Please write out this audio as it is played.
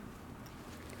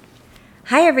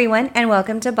Hi, everyone, and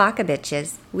welcome to Baka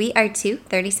Bitches. We are two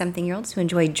 30-something-year-olds who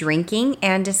enjoy drinking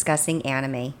and discussing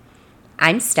anime.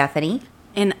 I'm Stephanie.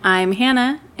 And I'm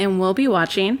Hannah, and we'll be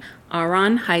watching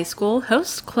Aron High School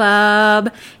Host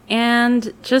Club.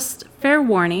 And just fair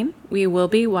warning, we will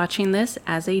be watching this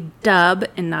as a dub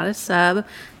and not a sub.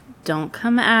 Don't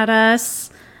come at us.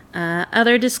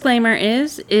 Other disclaimer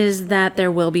is that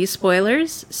there will be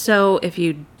spoilers. So if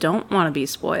you don't want to be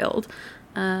spoiled,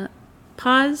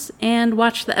 pause and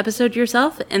watch the episode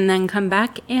yourself and then come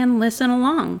back and listen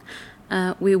along.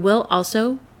 We will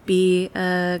also be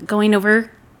going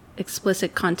over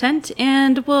explicit content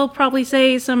and we'll probably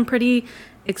say some pretty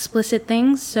explicit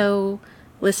things. So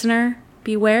listener,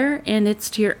 beware, and it's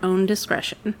to your own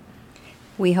discretion.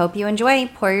 We hope you enjoy.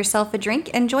 Pour yourself a drink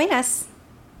and join us.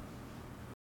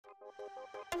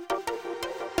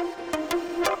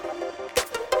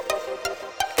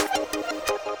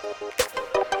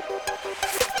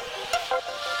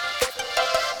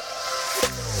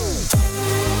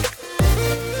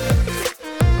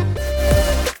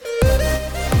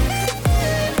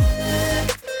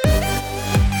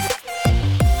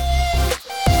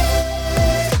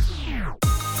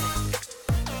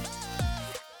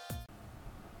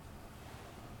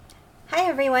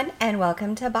 Everyone, and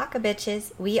welcome to Baka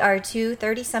Bitches. We are two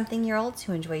 30-something-year-olds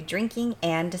who enjoy drinking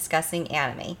and discussing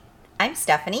anime. I'm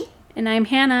Stephanie. And I'm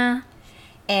Hannah.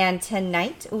 And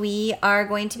tonight we are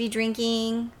going to be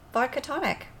drinking vodka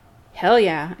tonic. Hell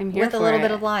yeah, I'm here with a little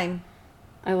bit of lime.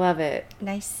 I love it.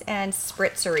 Nice and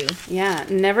spritzery. Yeah,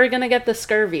 never gonna get the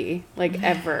scurvy, like,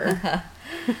 ever.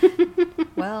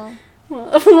 Well.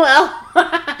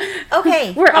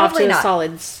 Okay. We're off to a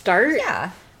solid start.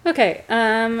 Yeah. Okay,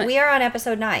 we are on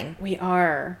episode 9. We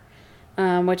are,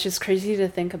 which is crazy to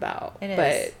think about. It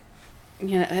is. But,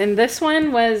 yeah, and this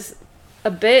one was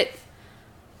a bit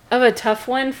of a tough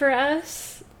one for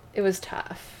us. It was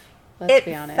tough, let's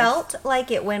be honest. It felt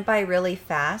like it went by really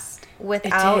fast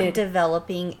without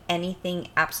developing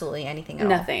absolutely anything at all.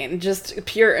 Nothing, just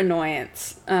pure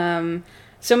annoyance.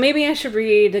 So maybe I should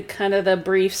read kind of the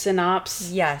brief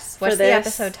synopsis. Yes, what's the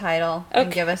episode title? Okay.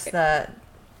 And give us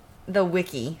the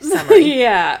wiki summary.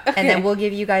 Yeah. Okay. And then we'll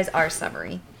give you guys our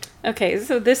summary. Okay,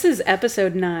 so this is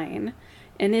episode 9,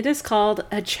 and it is called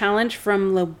A Challenge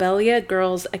from Lobelia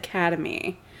Girls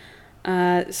Academy.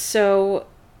 So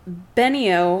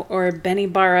Benio, or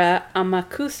Benibara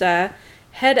Amakusa,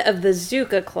 head of the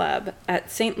Zuka Club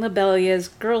at St. Lobelia's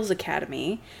Girls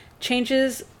Academy,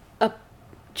 chances upon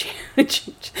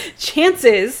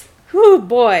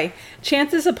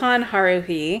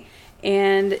Haruhi,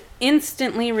 and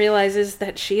instantly realizes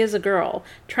that she is a girl,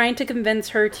 trying to convince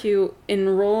her to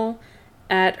enroll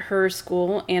at her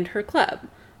school and her club.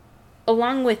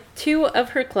 Along with 2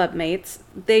 of her clubmates,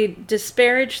 they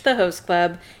disparage the host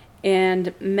club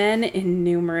and men in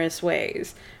numerous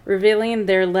ways, revealing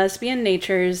their lesbian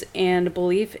natures and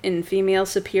belief in female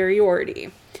superiority.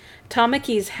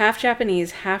 Tamaki's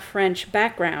half-Japanese, half-French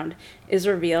background is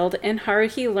revealed, and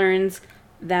Haruhi learns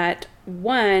that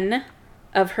one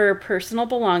of her personal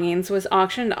belongings was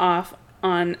auctioned off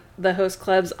on the host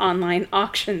club's online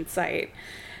auction site.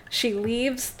 She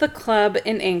leaves the club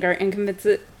in anger and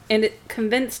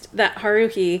convinced that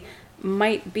Haruhi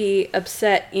might be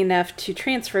upset enough to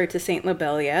transfer to St.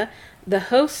 Lobelia. The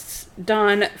hosts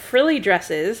don frilly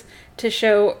dresses to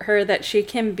show her that she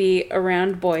can be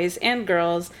around boys and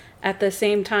girls at the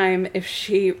same time if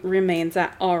she remains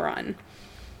at Aron.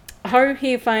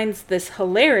 Haruhi finds this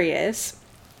hilarious,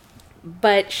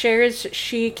 but shares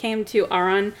she came to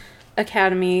Aron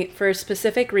Academy for a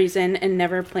specific reason and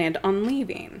never planned on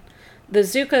leaving. The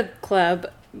Zuka Club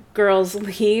girls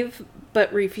leave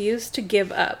but refuse to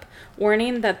give up,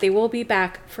 warning that they will be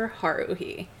back for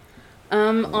Haruhi.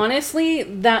 Honestly,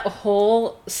 that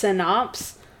whole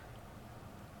synopsis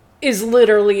is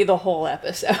literally the whole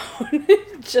episode.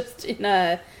 Just in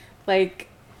a,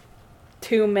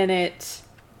 2-minute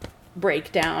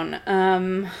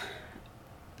breakdown.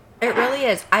 It really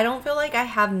is. I don't feel like I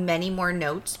have many more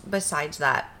notes besides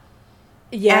that.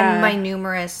 Yeah. And my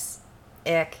numerous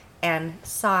ick and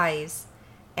sighs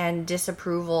and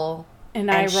disapproval and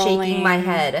shaking my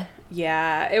head.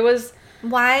 Yeah, it was...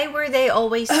 Why were they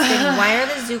always spinning? Why are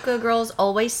the Zuka girls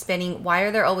always spinning? Why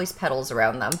are there always petals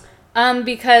around them?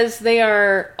 Because they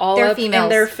are all They're up females. in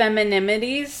their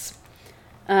femininities.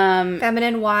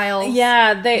 Feminine, wild.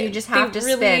 Yeah, you just have to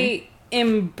really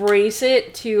embrace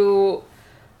it to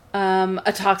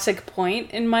a toxic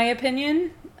point, in my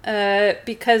opinion,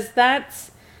 because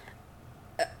that's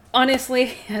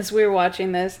honestly, as we were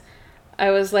watching this,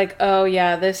 I was like, oh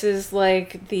yeah, this is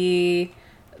like the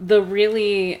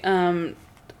really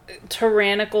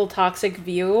tyrannical, toxic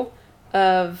view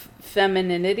of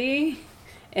femininity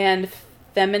and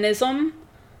feminism,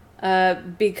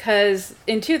 because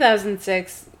in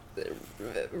 2006,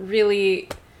 really,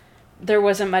 there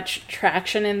wasn't much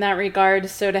traction in that regard.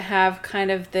 So to have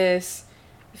kind of these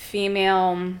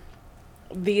 3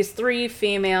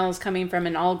 females coming from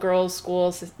an all-girls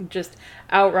school, just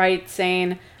outright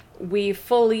saying, we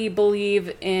fully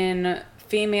believe in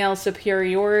female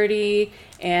superiority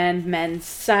and men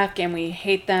suck and we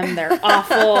hate them, they're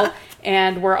awful,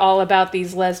 and we're all about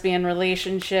these lesbian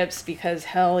relationships because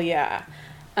hell yeah.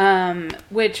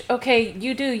 Which, okay,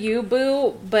 you do you,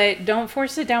 boo, but don't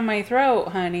force it down my throat,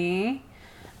 honey.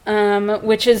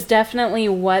 Which is definitely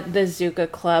what the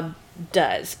Zuka Club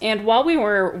does. And while we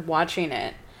were watching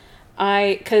it,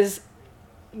 because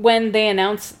when they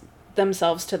announced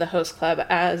themselves to the host club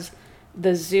as the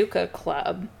Zuka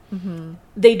Club,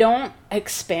 they don't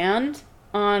expand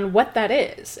on what that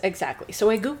is exactly. So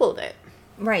I Googled it.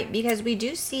 Right, because we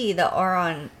do see the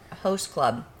Auron host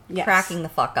club cracking the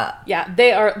fuck up. Yeah,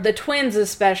 the twins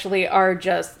especially are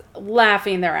just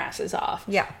laughing their asses off.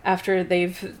 Yeah. After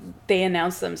they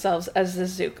announced themselves as the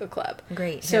Zuka Club.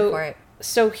 Great, here for it.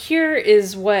 So here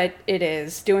is what it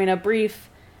is. Doing a brief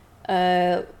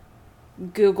Google,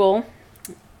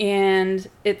 and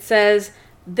it says,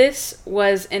 this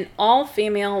was an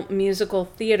all-female musical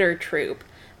theater troupe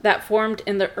that formed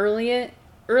in the early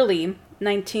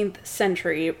 19th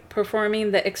century,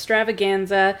 performing the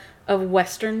extravaganza of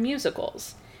Western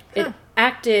musicals. It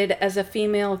acted as a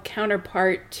female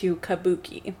counterpart to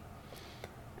kabuki.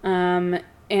 And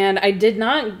I did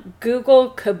not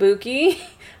Google kabuki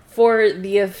for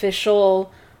the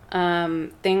official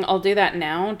thing. I'll do that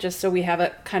now, just so we have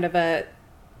a kind of a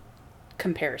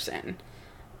comparison.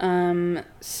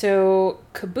 So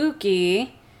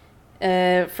kabuki,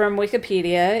 from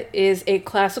Wikipedia, is a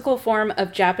classical form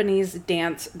of Japanese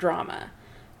dance drama.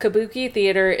 Kabuki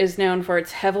theater is known for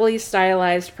its heavily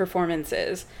stylized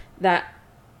performances, that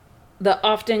the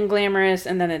often glamorous,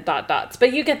 and then it dots.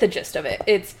 But you get the gist of it.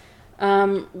 It's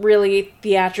really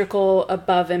theatrical,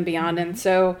 above and beyond. And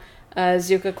so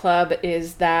Zuka Club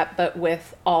is that, but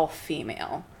with all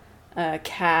female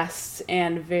casts,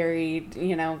 and very,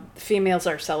 females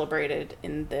are celebrated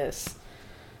in this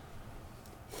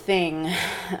thing.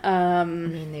 I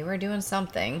mean, they were doing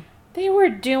something. They were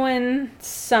doing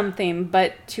something,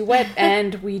 but to what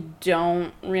end, we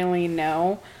don't really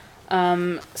know.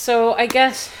 So I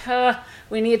guess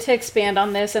we need to expand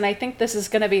on this, and I think this is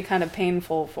going to be kind of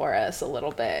painful for us a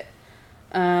little bit.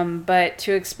 But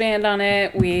to expand on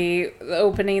it, the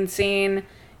opening scene,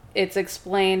 it's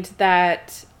explained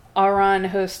that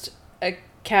Auron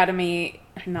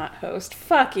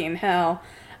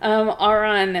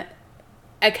Auron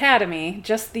Academy,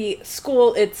 just the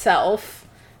school itself,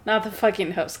 not the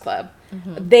fucking host club.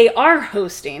 Mm-hmm. They are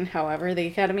hosting, however, the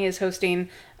Academy is hosting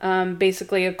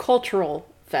basically a cultural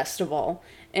festival.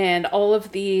 And all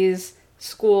of these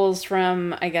schools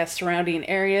from, I guess, surrounding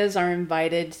areas are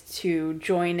invited to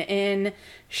join in,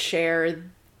 share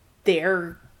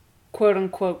their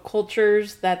quote-unquote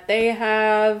cultures that they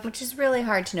have. Which is really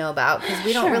hard to know about, because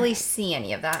we don't really see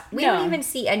any of that. We don't even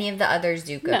see any of the other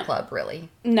Zuka Club, really.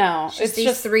 No. It's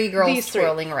just 3 girls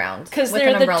swirling around because with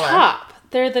they're an umbrella. The top.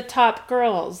 They're the top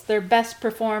girls. They're best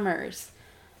performers.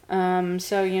 So,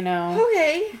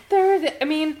 Okay.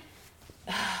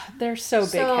 They're so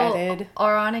big-headed.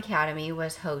 Auron Academy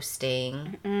was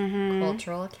hosting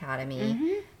Cultural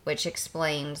Academy, which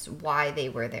explains why they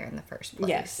were there in the first place.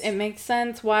 Yes, it makes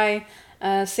sense why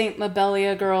St.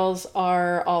 Lobelia girls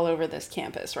are all over this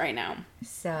campus right now.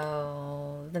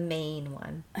 So, the main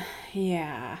one.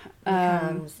 Yeah.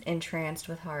 Becomes entranced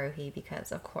with Haruhi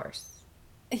because, of course.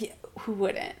 Yeah, who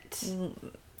wouldn't?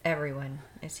 Everyone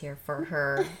is here for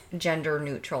her gender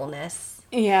neutralness.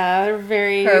 Yeah, they're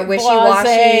very her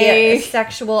wishy-washy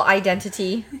sexual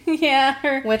identity.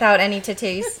 Yeah. Without any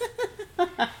titties.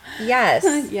 Yes.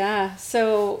 Yeah,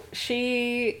 so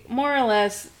she, more or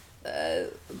less,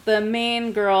 the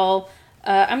main girl,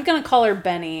 I'm going to call her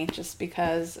Benny, just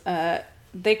because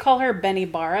they call her Benny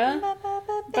Barra,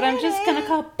 but I'm just going to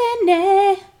call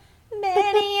Benny.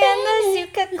 Benny and the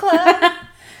Zuka Club.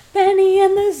 Benny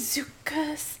and the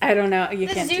Zookas. I don't know. You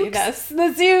can't do this.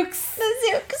 The Zooks. The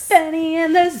Zooks. Benny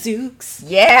and the Zooks.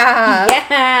 Yeah.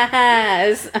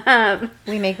 Yes.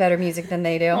 We make better music than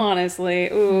they do.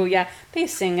 Honestly. Ooh, yeah. They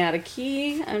sing out of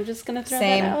key. I'm just going to throw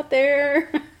that out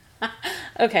there.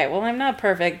 Okay, well, I'm not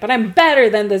perfect, but I'm better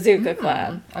than the Zuka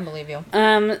Club. I believe you.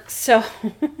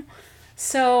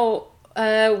 So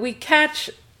we catch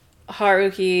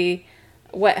Haruhi.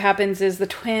 What happens is the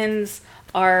twins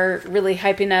are really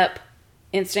hyping up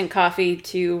instant coffee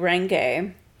to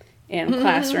Renge, in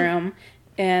classroom.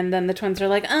 And then the twins are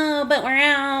like, oh, but we're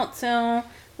out, so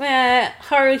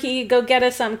Haruhi, go get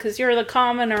us some because you're the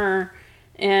commoner.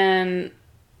 And,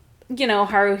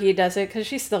 Haruhi does it because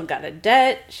she's still got a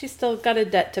debt. She's still got a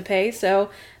debt to pay, so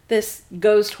this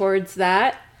goes towards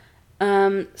that.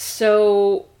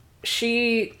 So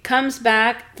she comes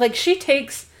back, like, she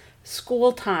takes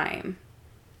school time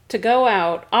to go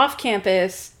out off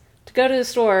campus to go to the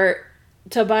store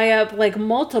to buy up, like,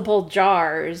 multiple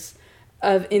jars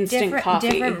of instant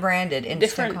coffee. Different branded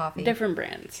instant coffee. Different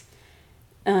brands.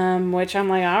 Which I'm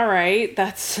like, all right,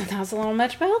 that's a little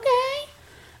much, but okay.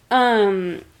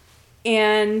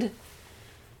 And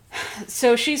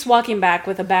so she's walking back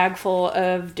with a bag full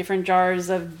of different jars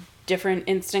of different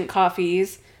instant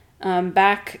coffees,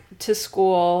 back to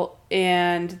school,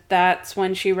 and that's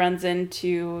when she runs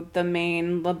into the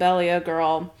main Lobelia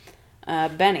girl,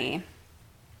 Benny.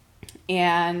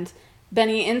 And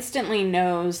Benny instantly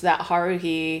knows that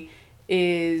Haruhi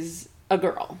is a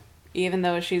girl, even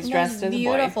though she's dressed as a boy.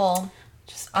 Beautiful.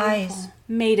 Just beautiful. Eyes.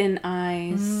 Maiden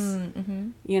eyes.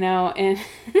 And and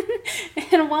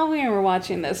while we were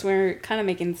watching this, we were kind of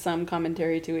making some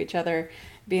commentary to each other,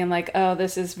 being like, oh,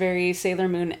 this is very Sailor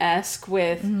Moon-esque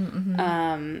with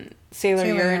Sailor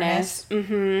Uranus.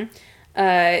 Because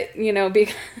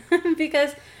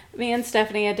me and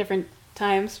Stephanie at different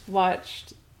times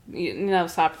watched,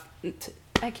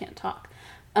 I can't talk.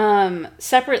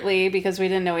 Separately, because we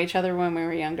didn't know each other when we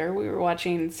were younger, we were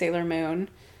watching Sailor Moon.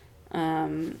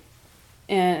 And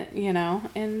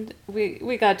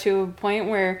we got to a point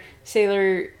where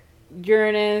Sailor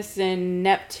Uranus and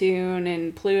Neptune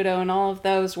and Pluto and all of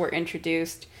those were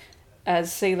introduced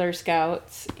as Sailor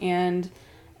Scouts, and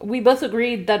we both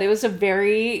agreed that it was a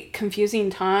very confusing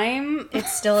time.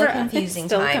 It's still a confusing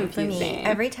time for me.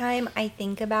 Every time I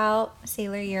think about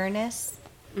Sailor Uranus,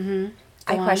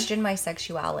 I question my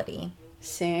sexuality.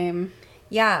 Same.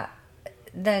 Yeah.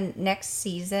 The next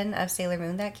season of Sailor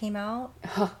Moon that came out.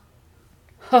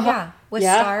 With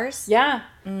stars. Yeah.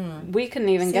 We couldn't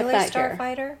even get that Sailor here.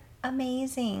 Starfighter.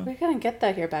 Amazing. We couldn't get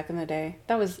that here back in the day.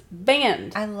 That was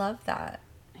banned. I love that.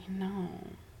 I know.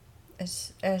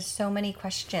 There's so many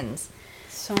questions.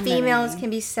 Females can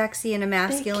be sexy in a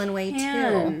masculine way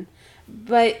too.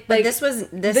 But this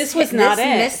was not it. This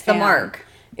missed the mark.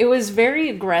 It was very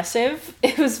aggressive.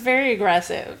 It was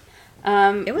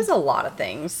a lot of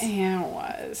things. Yeah, it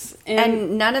was.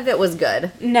 And none of it was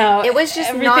good. No. It was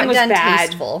just not done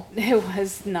tasteful. It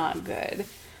was not good.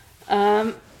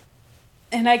 And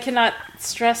I cannot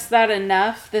stress that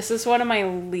enough. This is one of my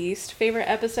least favorite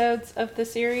episodes of the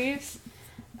series.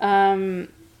 And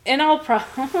I'll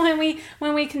probably,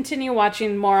 when we continue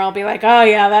watching more, I'll be like, oh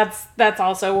yeah, that's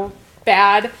also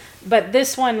bad. But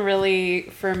this one really,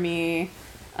 for me,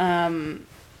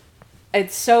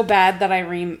 it's so bad that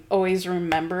I always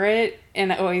remember it,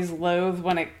 and I always loathe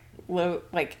when it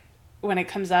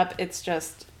comes up. It's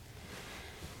just,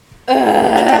 it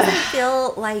doesn't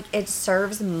feel like it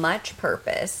serves much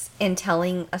purpose in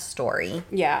telling a story.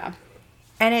 Yeah.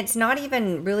 And it's not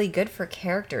even really good for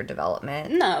character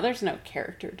development. No, there's no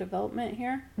character development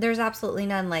here. There's absolutely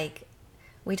none. Like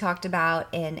we talked about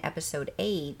in episode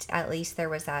 8, at least there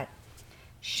was that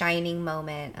shining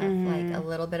moment of like a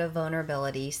little bit of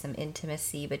vulnerability, some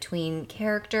intimacy between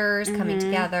characters coming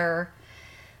together,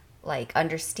 like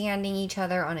understanding each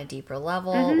other on a deeper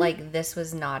level. Like this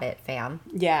was not it, fam.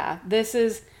 Yeah, this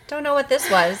is... Don't know what this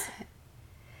was.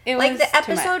 It like was the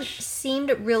episode seemed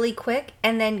really quick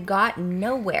and then got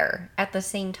nowhere at the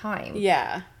same time.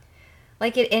 Yeah.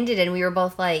 Like it ended and we were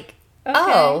both like, okay.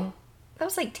 Oh, that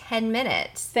was like 10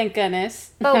 minutes. Thank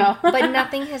goodness. But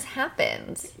nothing has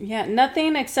happened. Yeah,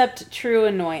 nothing except true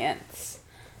annoyance.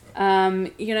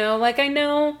 Like I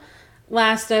know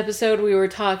last episode we were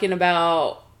talking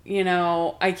about,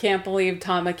 I can't believe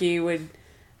Tamaki would,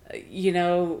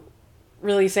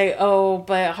 really say, oh,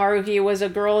 but Haruhi was a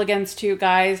girl against two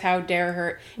guys, how dare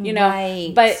her,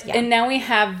 Right. But, yeah. And now we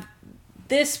have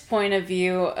this point of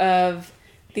view of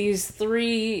these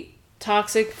three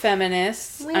toxic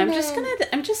feminists. Women. I'm just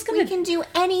gonna We can do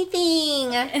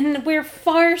anything. And we're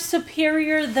far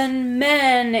superior than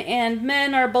men, and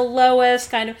men are below us,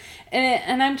 kind of.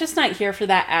 And I'm just not here for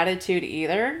that attitude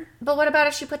either. But what about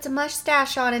if she puts a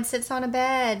mustache on and sits on a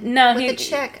bed with a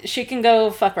chick? She can go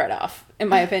fuck right off, in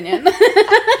my opinion.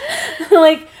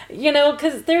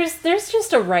 Because there's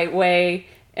just a right way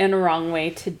and a wrong way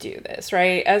to do this,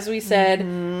 right? As we said,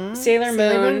 Sailor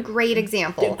Moon, great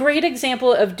example. Great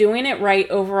example of doing it right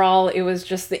overall. It was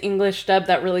just the English dub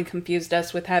that really confused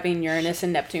us with having Uranus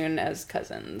and Neptune as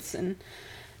cousins. And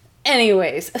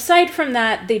anyways, aside from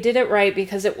that, they did it right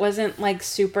because it wasn't like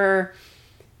super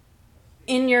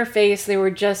in your face. They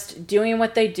were just doing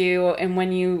what they do. And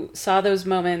when you saw those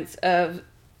moments of,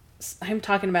 I'm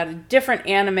talking about a different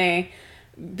anime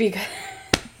because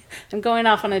I'm going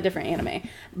off on a different anime,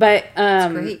 but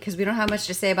it's great because we don't have much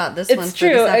to say about this one. It's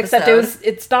true, except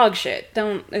it's dog shit.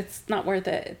 It's not worth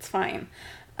it. It's fine.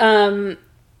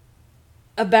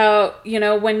 About,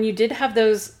 when you did have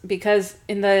those, because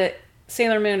in the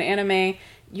Sailor Moon anime,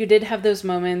 you did have those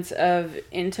moments of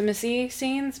intimacy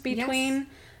scenes between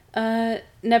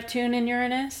Neptune and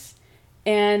Uranus.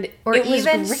 And or it was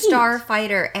even great.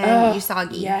 Starfighter and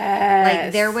Usagi. Yes.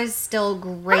 Like, there was still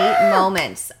great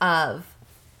moments of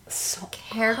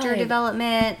character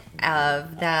development,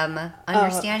 of them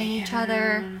understanding each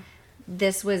other.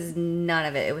 This was none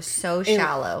of it. It was so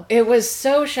shallow. It was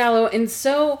so shallow and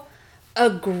so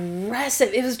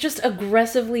aggressive. It was just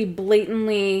aggressively,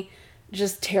 blatantly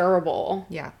just terrible.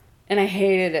 Yeah. And I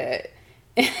hated it.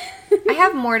 I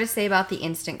have more to say about the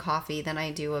instant coffee than I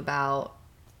do about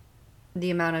the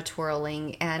amount of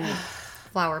twirling and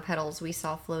flower petals we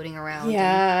saw floating around.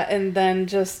 Yeah, and then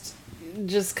just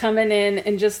coming in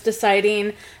and just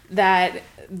deciding that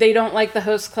they don't like the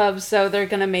host club, so they're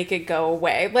going to make it go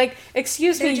away. Like,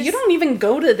 excuse me, you don't even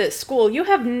go to this school. You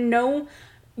have no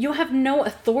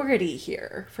authority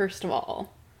here, first of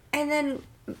all.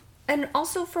 And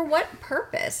also, for what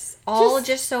purpose?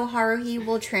 Just so Haruhi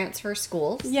will transfer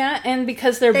schools? Yeah, and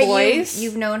because they're boys.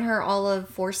 You've known her all of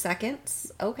 4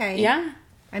 seconds? Okay. Yeah.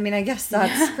 I mean, I guess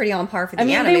that's pretty on par for the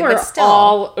anime, they were but still.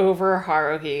 all over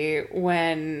Haruhi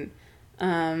when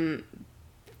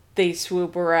they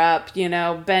swoop her up.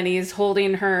 Benny's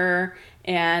holding her,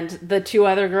 and the two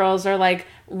other girls are, like,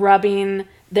 rubbing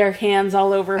their hands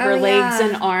all over her legs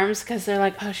and arms because they're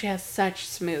like, oh, she has such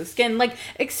smooth skin. Like,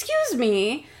 excuse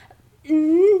me,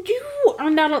 you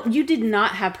did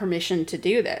not have permission to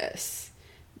do this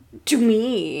to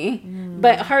me.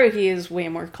 But Haruhi is way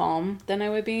more calm than I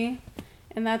would be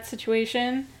in that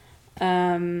situation.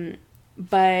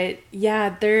 But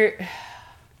yeah,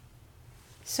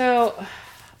 so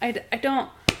I don't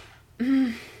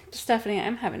Stephanie,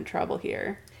 I'm having trouble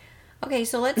here. Okay,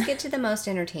 so let's get to the most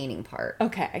entertaining part.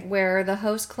 Okay. Where the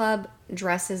host club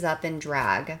dresses up in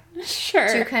drag. Sure.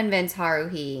 To convince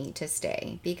Haruhi to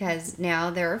stay. Because now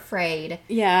they're afraid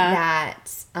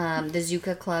that the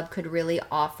Zuka club could really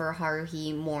offer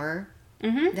Haruhi more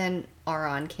than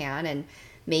Aron can. And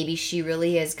maybe she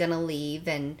really is going to leave.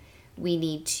 And we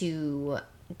need to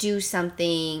do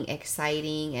something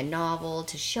exciting and novel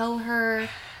to show her.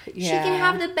 Yeah. She can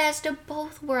have the best of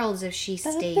both worlds if she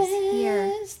stays here.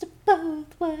 The best of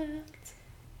both worlds.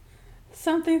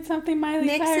 Something Miley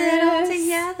Mix Cyrus. it all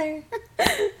together.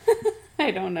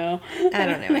 I don't know. I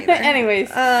don't know either.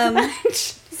 Anyways.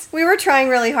 We were trying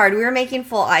really hard. We were making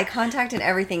full eye contact and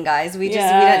everything, guys. We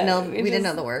didn't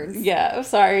know the words. Yeah,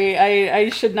 sorry. I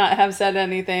should not have said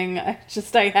anything. I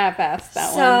half-assed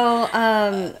that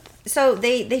one. So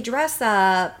they dress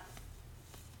up.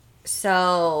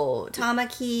 So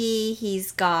Tamaki,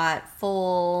 he's got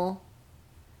full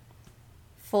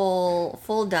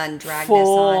done dragness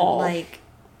on, like,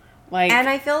 and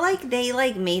I feel like they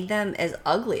made them as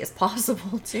ugly as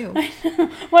possible too.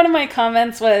 One of my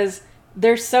comments was,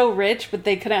 they're so rich, but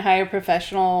they couldn't hire a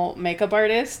professional makeup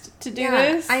artist to do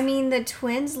this. I mean, the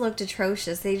twins looked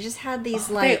atrocious. They just had these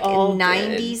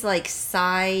 90s like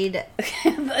side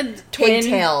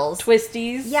pigtails,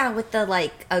 twisties. Yeah, with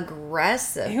the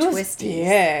aggressive twisties.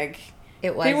 Big.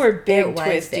 It was. They were big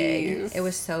twisties. Big. It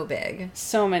was so big.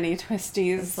 So many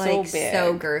twisties. So big.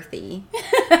 So girthy.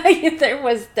 There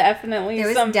was definitely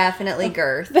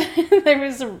girth. There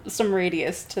was some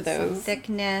radius to those. Some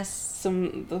thickness.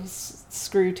 Those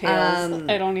screw tails.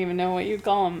 I don't even know what you'd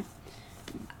call them.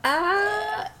 Yeah,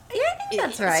 I think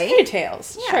that's right. Screw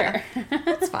tails. Yeah. Sure.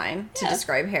 That's fine to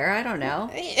describe hair. I don't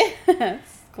know.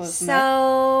 Close enough.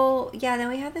 So, yeah, then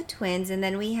we have the twins, and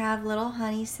then we have little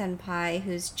Honey Senpai,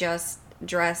 who's just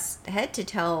dressed head to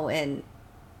toe in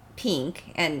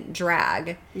pink and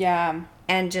drag. Yeah.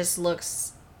 And just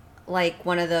looks like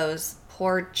one of those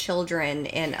poor children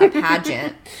in a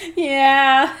pageant.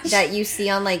 Yeah. That you see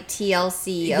on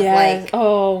TLC of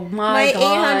oh my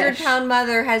gosh. 800-pound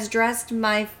mother has dressed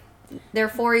their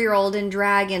 4-year-old in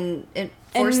drag and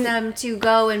forced them to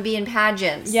go and be in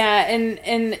pageants. Yeah, and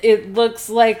it looks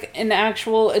like an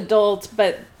actual adult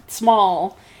but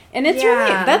small. And it's really,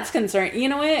 that's concerning. You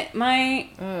know what?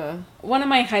 One of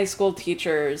my high school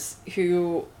teachers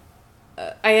who,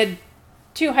 I had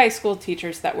 2 high school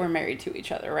teachers that were married to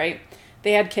each other, right?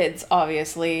 They had kids,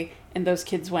 obviously, and those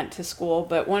kids went to school.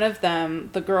 But one of them,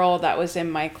 the girl that was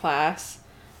in my class,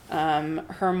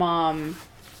 her mom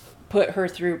put her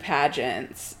through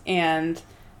pageants. And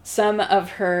some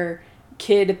of her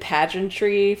kid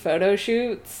pageantry photo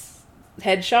shoots,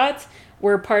 headshots,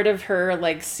 were part of her,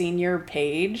 like, senior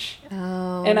page.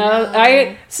 Oh, and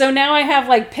no. so now I have,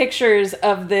 like, pictures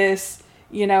of this,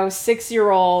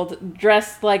 6-year-old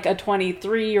dressed like a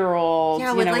 23-year-old,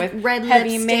 Yeah, with, like, with red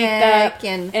heavy lipstick makeup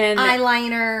and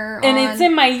eyeliner and on. it's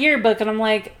in my yearbook, and I'm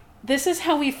like, this is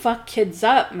how we fuck kids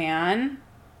up, man.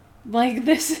 Like,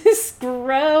 this is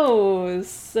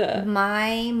gross.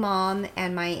 My mom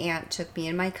and my aunt took me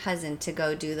and my cousin to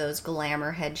go do those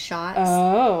glamour headshots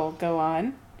Oh, go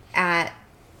on. at...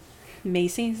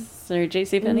 Macy's or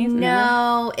JCPenney's?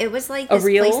 No, it was like A this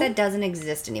real? place that doesn't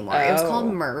exist anymore. It was called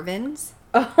Oh. Mervin's.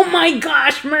 Oh my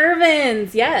gosh,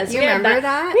 Mervin's! Yes. You we had remember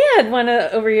that? We had one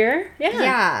over here. Yeah.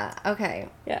 Yeah, okay.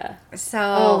 Yeah. So...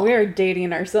 Oh, we're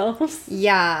dating ourselves.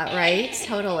 Yeah, right?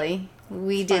 Totally.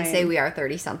 We did Fine. say we are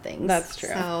 30-somethings. That's true.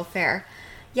 So, fair.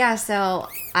 Yeah, so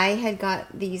I had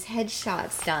got these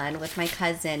headshots done with my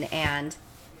cousin, and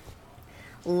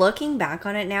looking back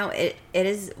on it now, it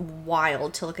is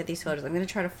wild to look at these photos. I'm going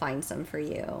to try to find some for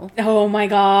you. Oh my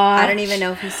god. I don't even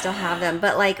know if we still have them,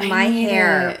 but like my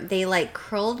hair, they like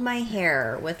curled my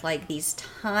hair with like these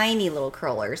tiny little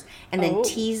curlers and then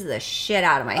teased the shit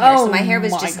out of my hair. So my hair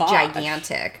was just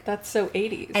gigantic. That's so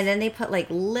 80s. And then they put like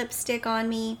lipstick on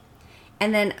me.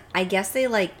 And then I guess they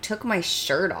like took my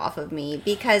shirt off of me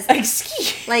because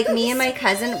like me and my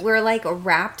cousin were like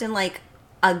wrapped in like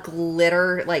a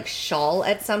glitter like shawl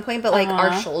at some point, but like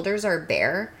our shoulders are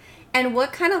bare. And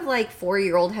what kind of like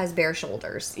 4-year-old has bare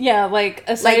shoulders? Yeah, like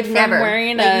aside Like, from never.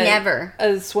 wearing Like, a never.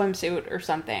 swimsuit or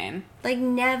something. Like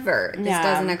never. This Yeah.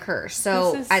 doesn't occur.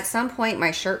 So This is- at some point my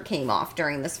shirt came off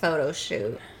during this photo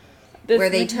shoot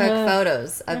where they took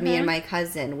photos of me and my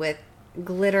cousin with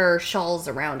glitter shawls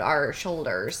around our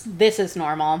shoulders. This is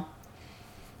normal.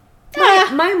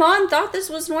 My mom thought this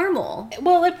was normal.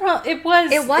 Well, it was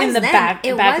in the then. back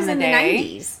It back was in the in the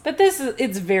day. 90s. But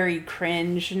it's very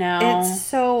cringe now. It's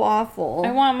so awful.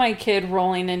 I want my kid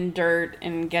rolling in dirt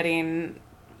and getting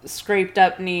scraped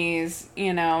up knees,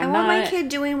 I want my kid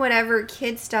doing whatever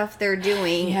kid stuff they're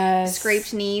doing. Yes.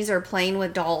 Scraped knees or playing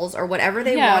with dolls or whatever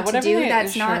they want to do.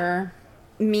 That's not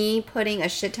me putting a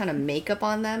shit ton of makeup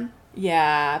on them.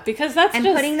 Yeah, because that's and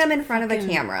just putting them in front of a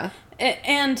camera.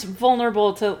 And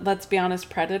vulnerable to, let's be honest,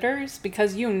 predators,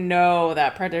 because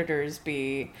that predators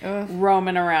be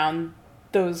roaming around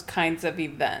those kinds of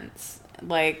events.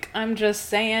 Like, I'm just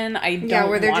saying, I don't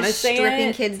where they're want to just say stripping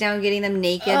it. kids down, getting them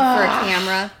naked for a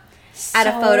camera at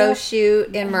a photo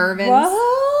shoot in Mervin's.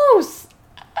 Gross.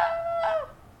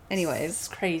 Anyways, It's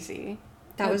crazy.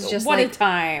 that was just what like a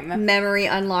time. memory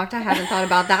unlocked. I haven't thought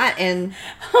about that in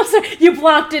I'm sorry, you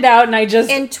blocked it out, and I just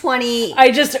 20.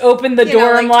 I just opened the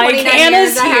door. I'm like, 29 Hannah's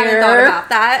years, I haven't here. thought about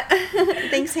that.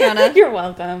 Thanks, Hannah. You're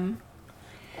welcome.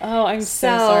 Oh, I'm so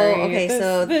sorry. Okay,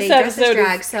 so this they dressed as episode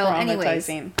drag. is So, anyways,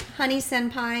 traumatizing. Honey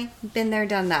Senpai, been there,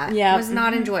 done that. Yeah. Was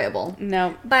not enjoyable.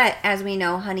 No. But as we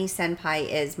know, Honey Senpai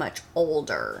is much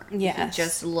older. Yes. He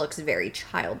just looks very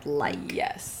childlike.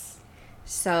 Yes.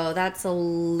 So that's a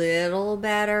little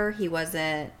better. He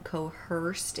wasn't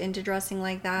coerced into dressing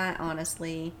like that,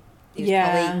 honestly. He was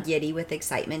probably giddy with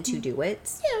excitement to do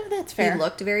it. Yeah, that's fair. He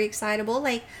looked very excitable.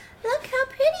 Like, look how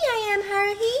pretty I am,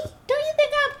 Haruhi. Don't you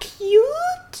think I'm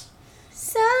cute?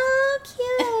 So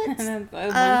cute.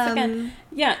 Once again,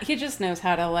 yeah, he just knows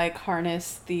how to like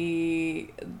harness the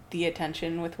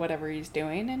attention with whatever he's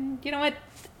doing, and you know what?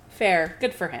 Fair,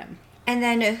 good for him. And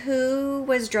then who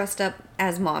was dressed up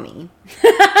as mommy?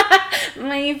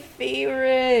 My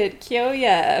favorite,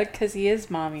 Kyoya, because he is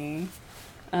mommy.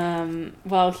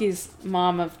 Well, he's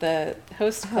mom of the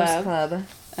host club.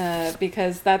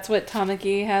 Because that's what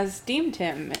Tamaki has deemed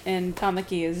him, and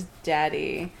Tamaki is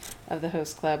daddy of the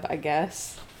host club, I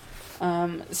guess.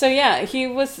 So yeah, he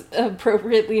was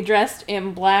appropriately dressed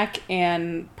in black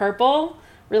and purple,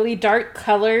 really dark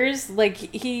colors. Like,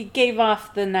 he gave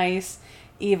off the nice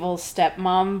evil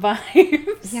stepmom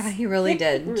vibes. Yeah, he really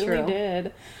did. Really True.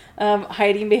 did.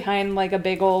 Hiding behind like a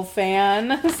big old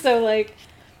fan. So like,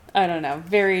 I don't know,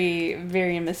 very,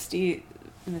 very mischievous.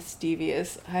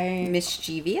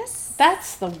 Mischievous?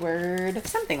 That's the word.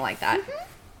 Something like that.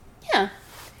 Yeah.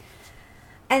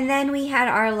 And then we had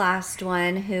our last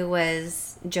one who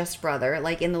was just brother.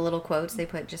 Like in the little quotes, they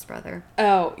put just brother.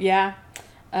 Oh, yeah.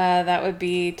 That would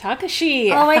be Takashi.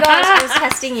 Oh my gosh, I was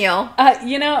testing you.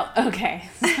 Okay.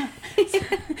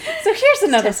 So here's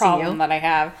another problem that I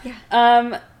have.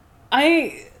 Yeah.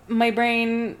 My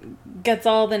brain gets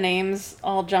all the names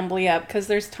all jumbly up because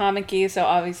there's Tamaki, so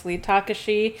obviously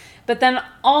Takashi. But then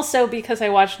also because I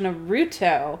watched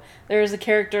Naruto, there's a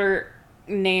character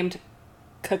named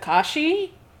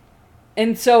Kakashi.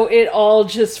 And so it all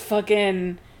just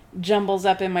fucking jumbles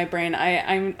up in my brain.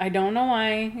 I don't know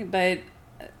why, but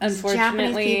unfortunately,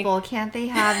 Japanese people, can't they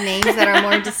have names that are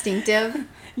more distinctive?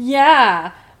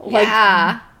 Yeah. Like,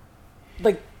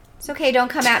 Like, it's okay, don't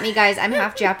come at me, guys. I'm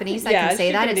half Japanese. I can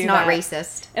say that. It's not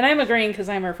racist. And I'm agreeing because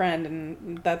I'm her friend,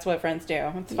 and that's what friends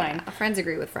do. It's fine. Friends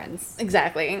agree with friends.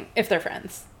 Exactly. If they're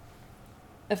friends.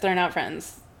 If they're not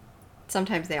friends.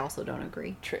 Sometimes they also don't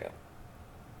agree. True.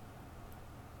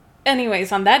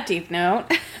 Anyways, on that deep note,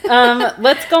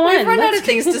 let's go on. We've run out of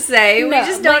things to say. We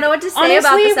just don't know what to say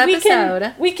about this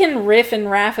episode. We can riff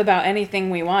and raff about anything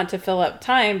we want to fill up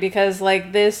time because,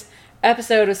 like, this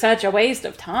episode was such a waste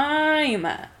of time.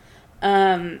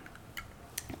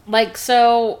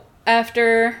 So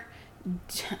after,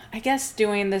 I guess,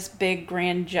 doing this big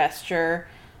grand gesture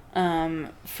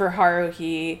for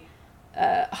Haruhi,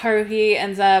 Haruhi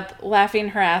ends up laughing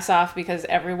her ass off because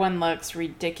everyone looks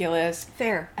ridiculous.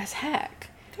 Fair. As heck.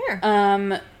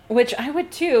 Fair. Which I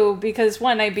would too, because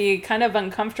one, I'd be kind of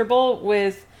uncomfortable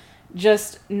with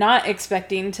just not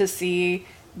expecting to see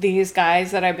these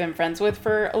guys that I've been friends with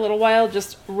for a little while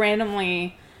just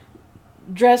randomly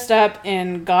dressed up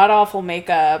in god-awful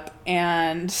makeup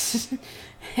and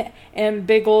and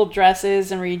big old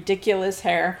dresses and ridiculous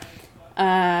hair.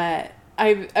 I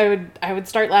would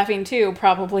start laughing too,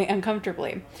 probably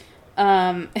uncomfortably.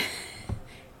 And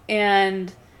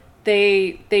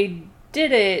they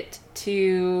did it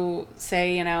to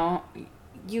say, you know,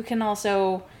 you can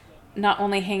also not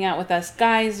only hang out with us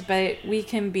guys, but we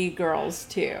can be girls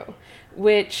too.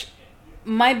 Which,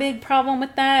 my big problem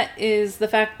with that is the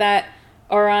fact that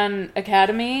Oran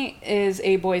Academy is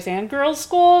a boys and girls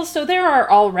school, so there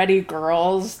are already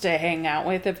girls to hang out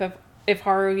with if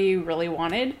Haruhi really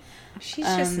wanted. She's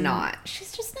just not.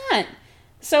 She's just not.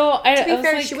 So to be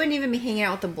fair, she wouldn't even be hanging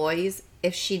out with the boys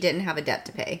if she didn't have a debt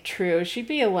to pay. True, she'd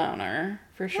be a loner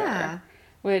for sure. Yeah.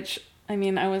 Which, I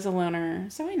mean, I was a loner,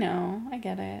 so I know, I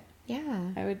get it.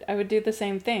 Yeah. I would do the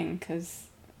same thing because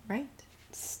right,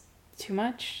 it's too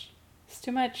much. It's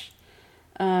too much.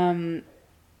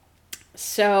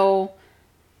 So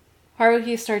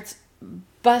Haruhi starts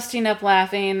busting up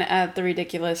laughing at the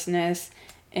ridiculousness.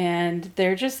 And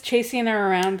they're just chasing her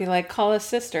around, be like, call us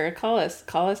sister, call us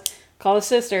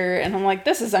sister. And I'm like,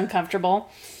 this is uncomfortable.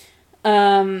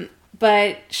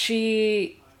 But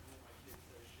she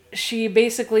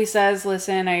basically says,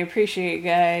 listen, I appreciate you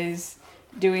guys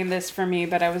doing this for me,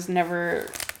 but I was never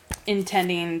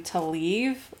intending to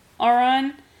leave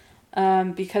Aran,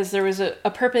 because there was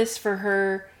a purpose for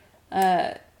her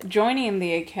joining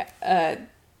the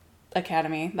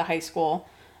academy, the high school,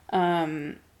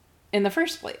 in the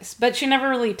first place. But she never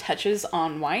really touches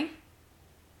on why.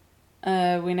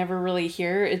 We never really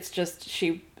hear. It's just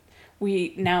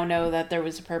we now know that there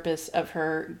was a purpose of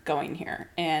her going here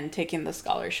and taking the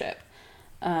scholarship.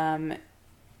 And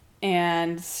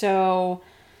so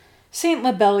Saint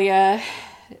Lobelia,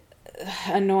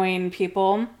 annoying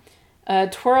people,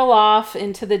 twirl off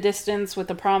into the distance with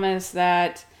the promise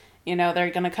that, you know, they're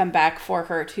going to come back for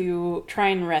her to try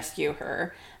and rescue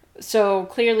her. So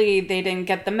clearly they didn't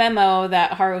get the memo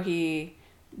that Haruhi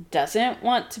doesn't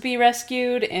want to be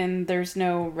rescued and there's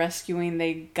no rescuing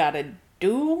they gotta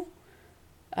do.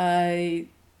 You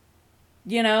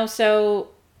know, so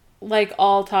like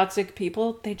all toxic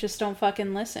people, they just don't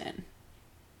fucking listen.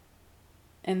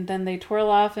 And then they twirl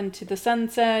off into the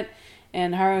sunset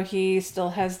and Haruhi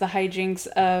still has the hijinks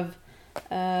of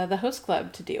the host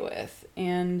club to deal with.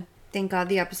 And thank God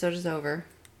the episode is over.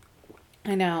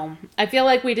 I know. I feel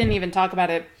like we didn't even talk about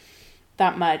it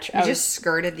that much. We just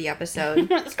skirted the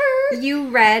episode. You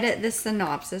read the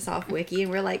synopsis off Wiki,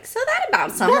 and we're like, so that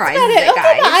about summarizes it,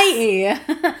 guys. Okay,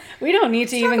 bye. We don't need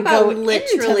to even go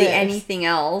literally into anything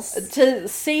else. To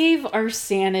save our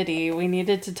sanity, we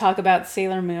needed to talk about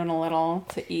Sailor Moon a little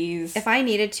to ease. If I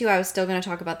needed to, I was still going to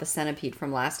talk about the centipede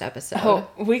from last episode. Oh,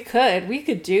 we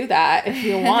could do that if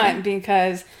you want,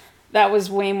 because that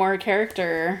was way more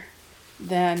character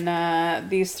than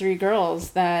these three girls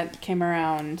that came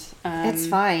around. It's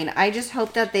fine. I just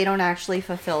hope that they don't actually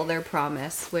fulfill their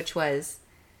promise, which was,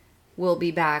 we'll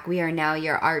be back. We are now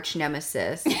your arch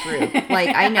nemesis group.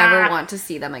 Like, I never want to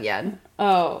see them again.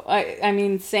 Oh, I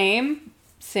mean, same.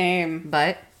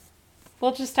 But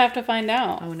we'll just have to find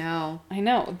out. Oh, no. I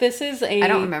know. I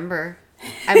don't remember.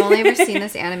 I've only ever seen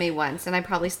this anime once, and I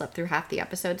probably slept through half the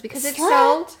episodes because it's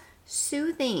so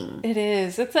soothing. It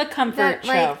is. It's a comfort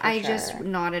show. Like, I just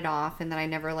nodded off, and then I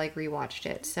never like rewatched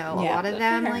it. So a lot of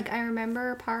them, like, I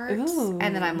remember parts,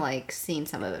 and then I'm like seeing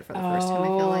some of it for the first time. I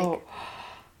feel like,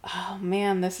 oh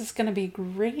man, this is gonna be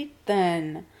great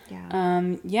then.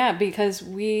 Yeah. Because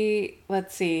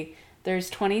let's see, there's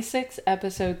 26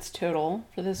 episodes total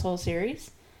for this whole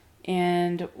series.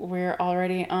 And we're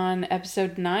already on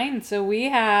episode 9. So we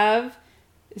have,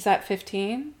 is that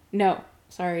 15? No,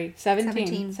 sorry,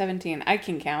 17. 17. I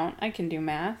can count. I can do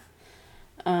math.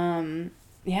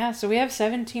 Yeah, so we have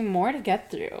 17 more to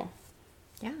get through.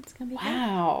 Yeah, it's going to be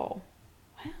Wow.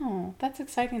 Wow. That's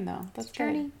exciting, though. That's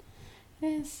journey. Good.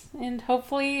 It is. And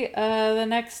hopefully the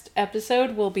next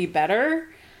episode will be better.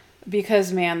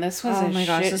 Because, man, this was a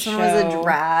shit this show. one was a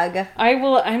drag. I'm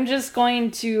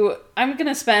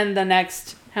gonna spend the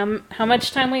next, how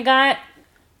much time we got?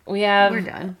 We're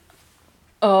done.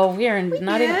 Oh,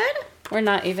 we're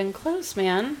not even close,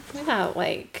 man. We got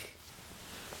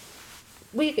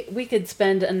we could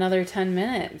spend another 10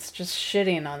 minutes just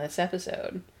shitting on this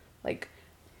episode. Like,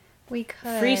 we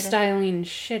could. Freestyling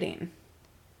shitting.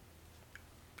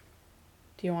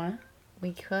 Do you want to?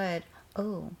 We could.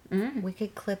 Oh, we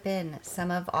could clip in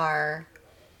some of our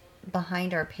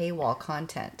behind our paywall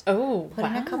content. Oh, Put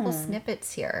in a couple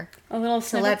snippets here. A little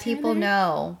to let people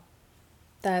know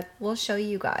that we'll show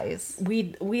you guys.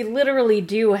 We literally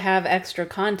do have extra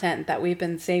content that we've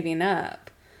been saving up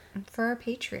for our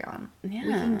Patreon. Yeah,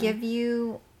 we can give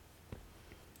you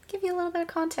a little bit of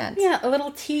content. Yeah, a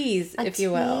little tease, if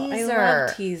you will. I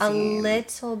love teasing. A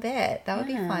little bit. That would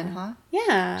be fun, huh?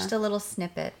 Yeah. Just a little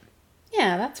snippet.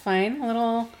 Yeah, that's fine. A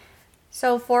little.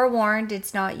 So, forewarned,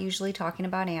 it's not usually talking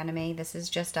about anime. This is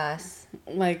just us.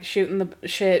 Like, shooting the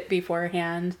shit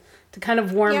beforehand to kind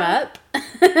of warm up.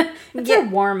 It's a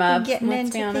warm up. Getting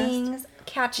into things,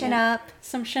 catching up.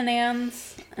 Some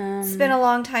shenanigans. It's been a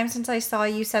long time since I saw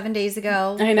you 7 days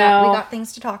ago. I know. We got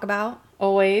things to talk about.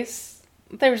 Always.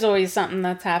 There's always something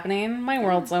that's happening. My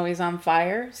world's always on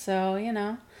fire. So,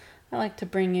 I like to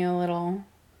bring you a little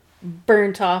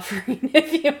burnt offering,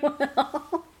 if you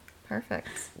will. Perfect.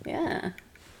 Yeah.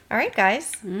 All right,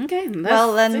 guys. Okay.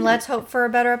 Well, then let's hope for a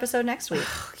better episode next week.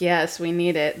 Yes, we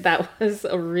need it. That was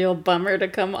a real bummer to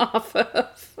come off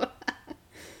of.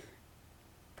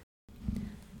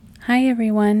 Hi,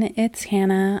 everyone. It's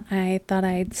Hannah. I thought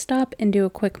I'd stop and do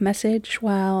a quick message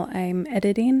while I'm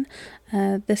editing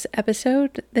this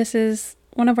episode. This is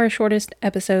one of our shortest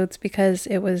episodes because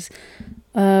it was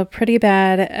a pretty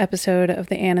bad episode of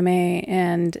the anime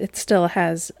and it still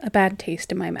has a bad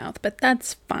taste in my mouth, but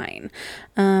that's fine.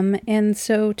 And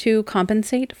so to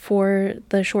compensate for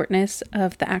the shortness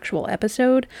of the actual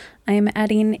episode, I'm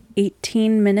adding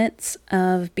 18 minutes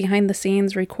of behind the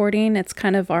scenes recording. It's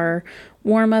kind of our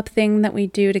warm-up thing that we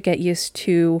do to get used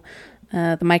to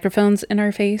the microphones in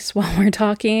our face while we're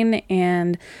talking,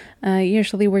 and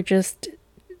usually we're just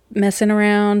messing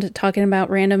around, talking about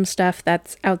random stuff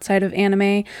that's outside of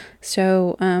anime.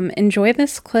 So enjoy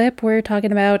this clip. We're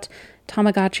talking about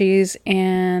Tamagotchis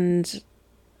and,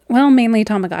 well, mainly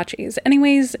Tamagotchis.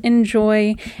 Anyways,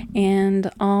 enjoy,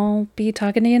 and I'll be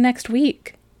talking to you next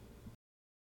week.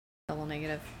 Double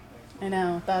negative. I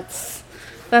know, that's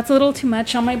a little too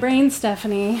much on my brain,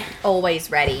 Stephanie. Always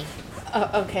ready.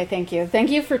 Okay, thank you.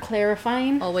 Thank you for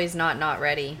clarifying. Always not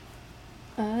ready.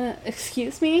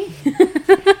 Excuse me?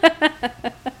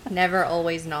 Never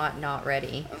always not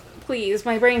ready. Please,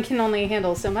 my brain can only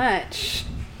handle so much.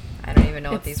 I don't even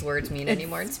know what these words mean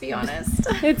anymore, to be honest.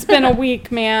 It's been a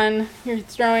week, man. You're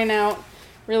throwing out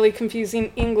really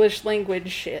confusing English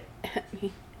language shit at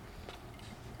me.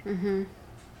 Mm-hmm.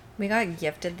 We got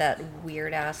gifted that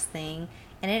weird-ass thing,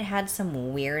 and it had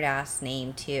some weird-ass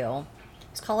name, too.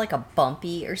 It's called, like, a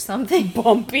bumpy or something.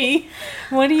 Bumpy?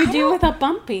 What do you do with a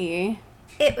bumpy?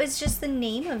 It was just the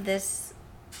name of this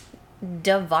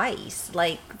device.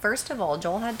 Like, first of all,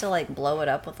 Joel had to, like, blow it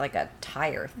up with, like, a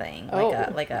tire thing.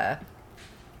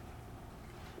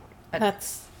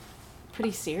 That's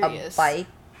pretty serious. A bike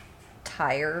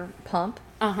tire pump.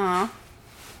 Uh-huh.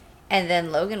 And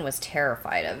then Logan was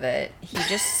terrified of it. He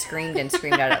just screamed and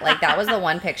screamed at it. Like, that was the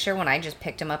one picture when I just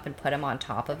picked him up and put him on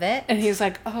top of it. And he's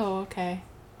like, oh, okay.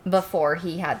 Before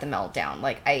he had the meltdown.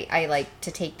 Like, I like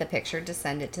to take the picture to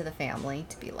send it to the family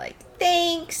to be like,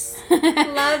 thanks.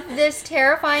 Love this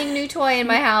terrifying new toy in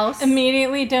my house.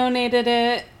 Immediately donated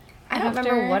it. I don't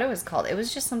remember what it was called. It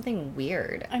was just something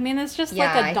weird. I mean, it's just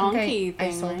like a donkey thing.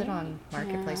 I sold it on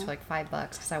Marketplace for like $5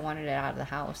 because I wanted it out of the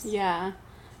house. Yeah.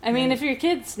 I mean, if your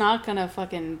kid's not gonna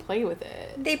fucking play with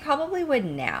it. They probably would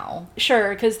now.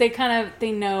 Sure, because they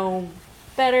know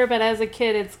better, but as a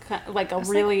kid, it's kind of like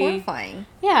really horrifying.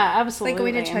 Yeah, absolutely. It's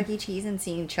like going to Chuck E. Cheese and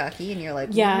seeing Chucky, and you're like,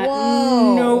 yeah,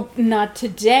 whoa. Nope, not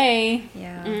today.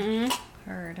 Yeah. Mm-mm.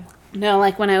 Heard. No,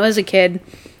 like when I was a kid,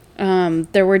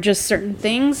 there were just certain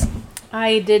things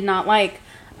I did not like.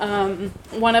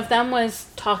 One of them was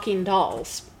talking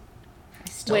dolls. I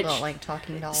still don't like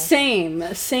talking dolls. Same.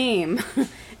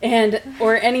 And,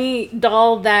 or any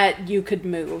doll that you could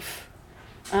move.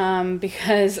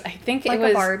 because I think Like it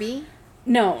was... a Barbie?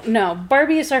 No.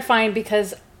 Barbies are fine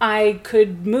because I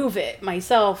could move it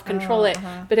myself, control it.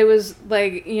 But it was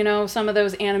like, some of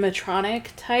those animatronic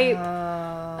type.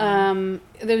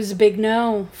 There was a big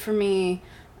no for me.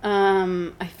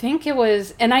 I think it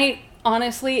was... And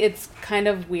honestly, it's kind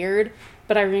of weird,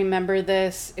 but I remember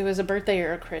this. It was a birthday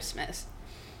or a Christmas.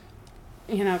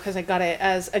 Because I got it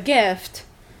as a gift.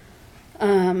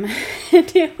 And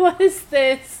it was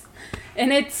this...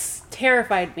 And it's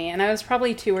terrified me. And I was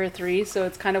probably 2 or 3, so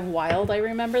it's kind of wild I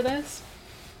remember this.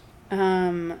 But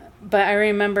I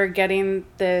remember getting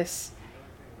this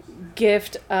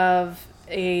gift of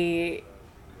a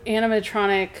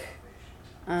animatronic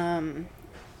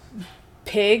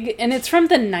pig, and it's from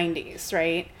the 90s,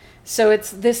 right? So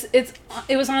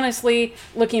it was honestly,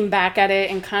 looking back at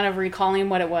it and kind of recalling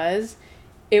what it was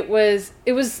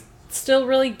still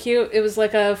really cute. It was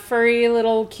like a furry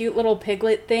cute little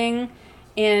piglet thing,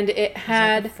 and it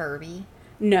had... Like a Furby?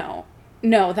 No,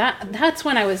 that's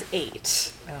when I was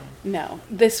 8. Oh. No,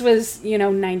 this was,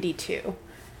 92.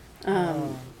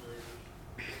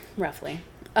 Roughly.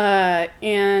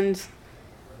 And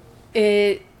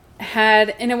it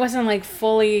had, and it wasn't like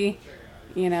fully,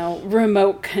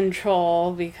 remote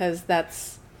control, because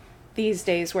that's these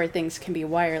days where things can be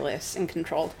wireless and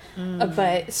controlled.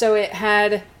 But so it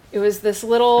was this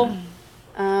little,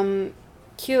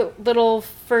 cute little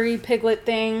furry piglet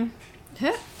thing.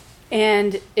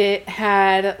 And it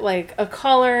had like a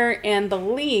collar and the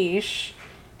leash.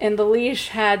 And the leash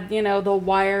had, the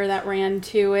wire that ran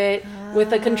to it with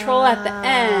the control at the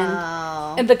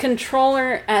end. And the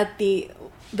controller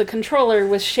the controller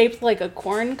was shaped like a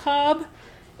corn cob.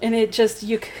 And it just,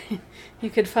 you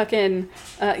could fucking,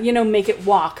 make it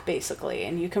walk, basically.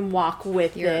 And you can walk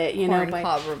with it, corn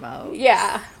cob remote.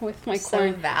 Yeah, with my So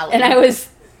corn. valid. And I was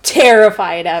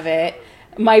terrified of it.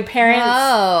 My parents...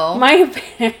 Oh.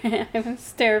 I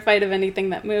was terrified of anything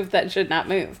that moved that should not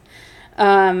move.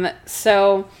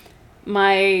 So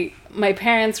my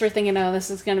parents were thinking, oh,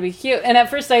 this is going to be cute. And at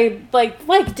first I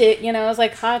liked it, I was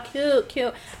like, ha, cute.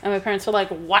 And my parents were like,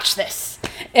 watch this.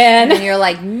 And you're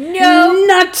like, no,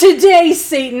 not today,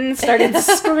 Satan. Started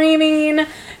screaming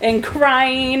and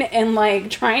crying and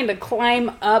trying to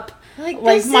climb up.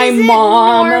 Like my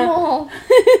mom. Normal.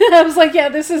 I was like, yeah,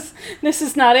 this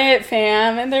is not it,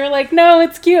 fam. And they were like, no,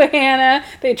 it's cute, Hannah.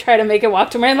 They try to make it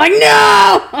walk to me. I'm like,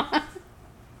 no.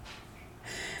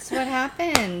 So what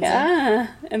happened? Yeah.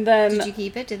 And then did you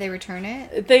keep it? Did they return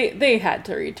it? They had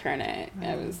to return it.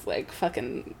 I was like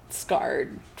fucking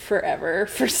scarred forever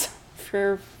for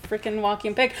freaking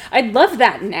walking pig. I'd love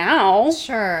that now.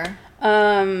 Sure.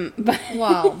 But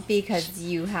well, because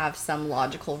you have some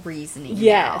logical reasoning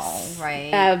yes, now,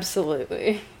 right?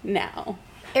 Absolutely. Now.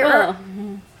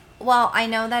 Well, I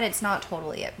know that it's not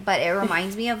totally it, but it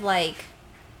reminds me of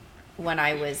when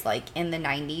I was in the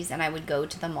 90s and I would go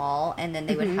to the mall and then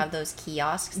they would have those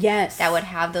kiosks. Yes. That would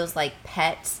have those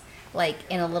pets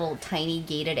in a little tiny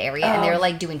gated area and they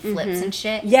were doing flips and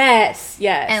shit. Yes.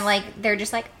 And they're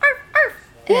just arf, arf.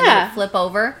 And then they would flip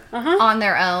over on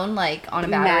their own, on a battery.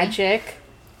 Magic.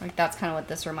 That's kind of what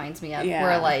this reminds me of. Yeah.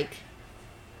 Where,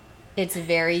 it's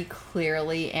very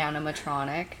clearly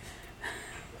animatronic.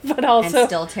 But also... And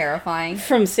still terrifying.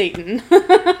 From Satan.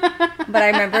 But I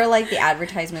remember, the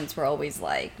advertisements were always,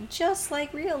 just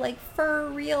real, for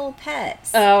real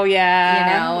pets. Oh,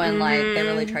 yeah. And, they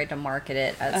really tried to market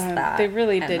it as that. They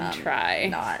really did try.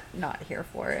 Not here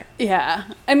for it. Yeah.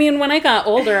 I mean, when I got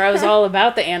older, I was all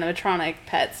about the animatronic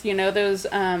pets. Those,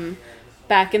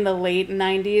 back in the late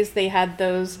 90s, they had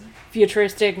those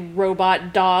futuristic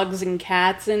robot dogs and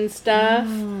cats and stuff.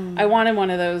 I wanted one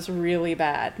of those really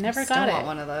bad. Never got it. I still want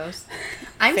one of those.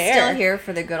 I'm Fair. still here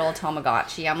for the good old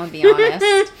Tamagotchi, I'm gonna be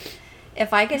honest.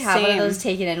 If I could have one of those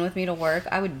taken in with me to work,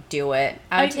 I would do it.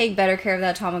 I would take better care of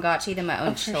that Tamagotchi than my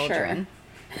own children.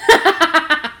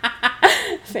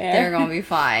 Fair. They're gonna be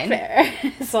fine. Fair.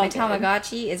 My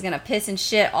Tamagotchi is gonna piss and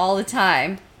shit all the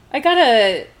time. I got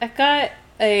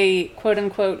a quote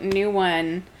unquote new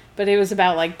one, but it was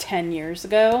about 10 years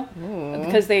ago. Ooh.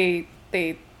 Because they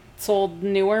sold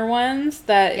newer ones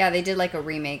that... Yeah, they did a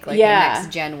remake, the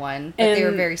next gen one. But they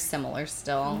were very similar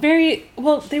still. They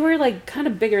were kind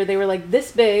of bigger. They were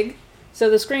this big, So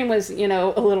the screen was, you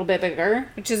know, a little bit bigger.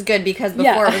 Which is good because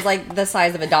before it was like the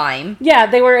size of a dime. Yeah,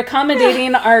 they were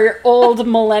accommodating our old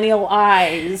millennial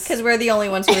eyes. Because we're the only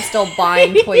ones who are still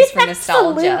buying toys for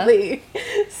nostalgia. Absolutely.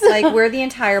 Like, we're the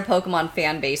entire Pokemon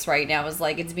fan base right now is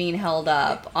like, it's being held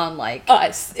up on like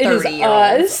us. It is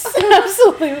 30-year-olds. us.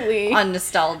 Absolutely. On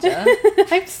nostalgia.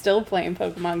 I'm still playing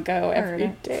Pokemon Go every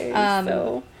day.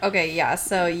 So. Okay, yeah,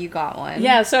 so you got one.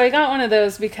 Yeah, so I got one of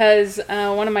those because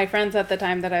one of my friends at the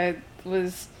time that I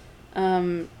was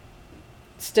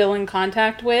still in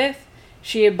contact with,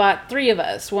 she had bought 3 of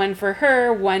us. One for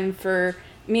her, one for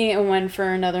me, and one for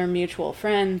another mutual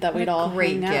friend that we'd all hang out.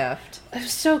 Great gift. It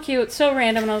was so cute, so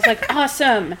random, and I was like,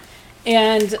 awesome.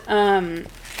 And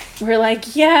we're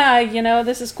like, yeah, you know,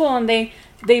 this is cool. And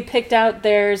they picked out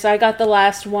theirs. I got the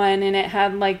last one, and it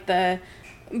had like the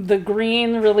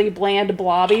green, really bland,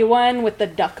 blobby one with the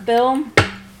duck bill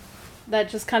that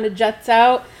just kind of jets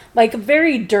out. Like a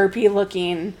very derpy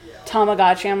looking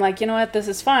Tamagotchi. I'm like, you know what, this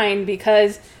is fine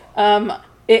because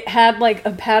it had like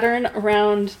a pattern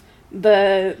around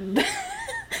the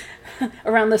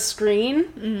around the screen.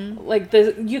 Mm-hmm. Like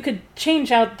you could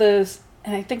change out those,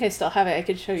 and I think I still have it. I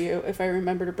could show you if I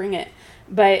remember to bring it.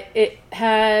 But it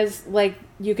has like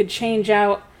you could change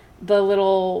out the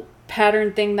little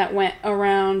pattern thing that went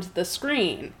around the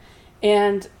screen.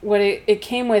 And what it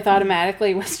came with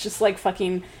automatically was just like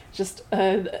fucking just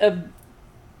a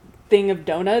thing of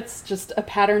donuts, just a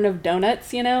pattern of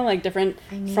donuts, you know, like different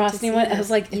frosting ones. I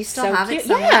was like, you it's still so have cute. it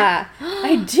somewhere? Yeah,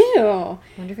 I do. I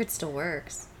wonder if it still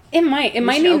works. It might need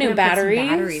new batteries. Put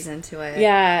some batteries into it.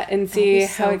 Yeah, and see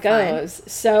how it goes.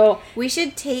 So we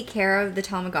should take care of the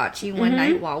Tamagotchi one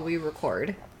night while we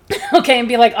record. Okay, and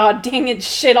be like, oh, dang it,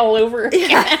 shit all over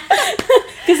again.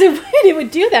 Because it would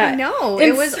do that. No,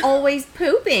 it was always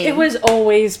pooping. It was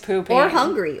always pooping. Or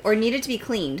hungry, or needed to be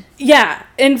cleaned. Yeah,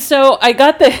 and so I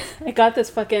got this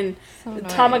fucking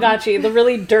Tamagotchi, the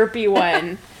really derpy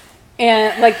one.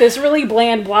 And like this really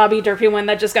bland, blobby, derpy one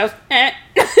that just goes, eh.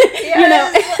 You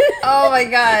know? Oh my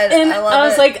god. And I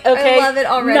was like, okay, I love it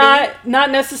already.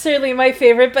 Not necessarily my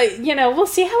favorite, but you know, we'll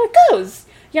see how it goes.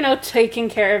 You know, taking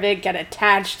care of it, get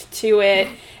attached to it,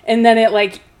 and then it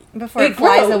like before it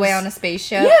flies away on a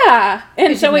spaceship. Yeah,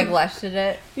 and so you neglected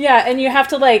it. Yeah, and you have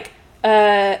to like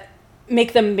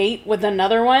make them mate with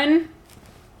another one.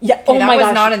 Yeah. Okay, that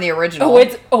was not in the original.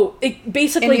 It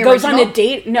basically goes on a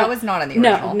date. No, that was not in the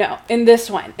original. No. In this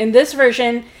one, in this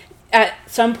version, at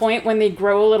some point when they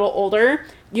grow a little older,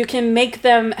 you can make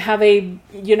them have a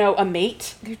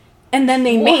mate. And then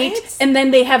they mate, and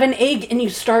then they have an egg, and you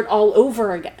start all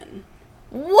over again.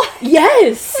 What?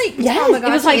 Yes. Like yes. It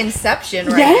was like Inception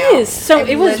right now. Yes. So I've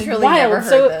it was literally wild. Never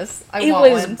heard this. I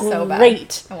want one so bad.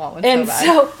 Great. I want one and so bad.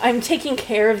 So I'm taking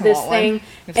care of this thing,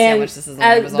 and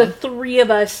the 3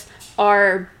 of us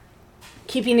are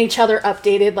keeping each other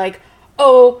updated. Like,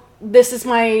 oh, this is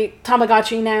my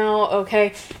Tamagotchi now,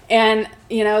 okay, and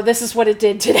this is what it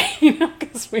did today,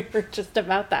 because we were just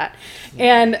about that,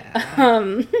 and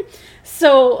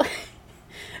so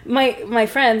my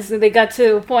friends, they got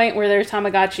to a point where their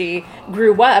Tamagotchi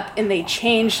grew up and they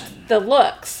changed the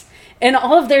looks, and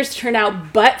all of theirs turned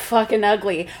out butt fucking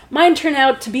ugly. Mine turned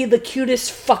out to be the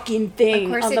cutest fucking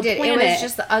thing on the planet. It was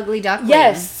just the ugly duckling.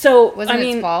 Yes, so wasn't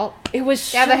its fault. It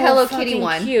was they have a Hello Kitty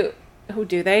one. Cute. Oh,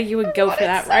 do they? You would go for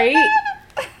that, right?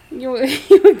 You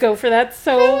would go for that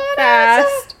so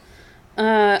fast.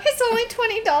 It's only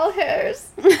 $20.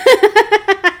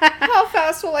 How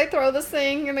fast will I throw this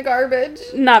thing in the garbage?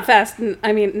 Not fast.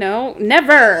 I mean, no,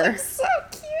 never. It's so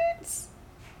cute.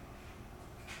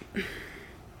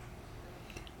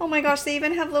 Oh my gosh, they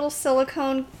even have little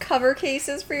silicone cover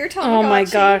cases for your Tamagotchi. Oh my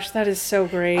gosh, that is so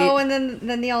great. Oh, and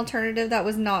then the alternative that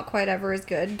was not quite ever as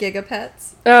good,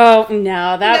 Gigapets. Oh,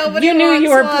 no, Nobody you knew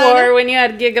you were one. Poor when you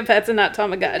had Gigapets and not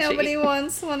Tamagotchi. Nobody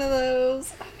wants one of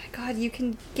those. Oh my god, you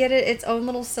can get it its own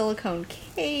little silicone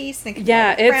case. And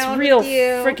it's real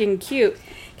freaking cute.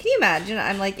 Can you imagine?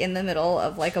 I'm like in the middle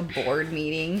of like a board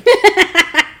meeting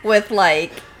with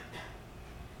like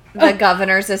the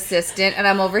governor's assistant, and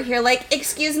I'm over here like,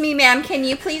 excuse me, ma'am, can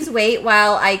you please wait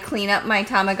while I clean up my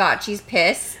Tamagotchi's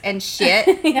piss and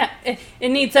shit? Yeah, it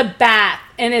needs a bath,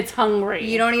 and it's hungry.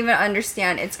 You don't even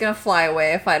understand. It's gonna fly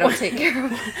away if I don't take care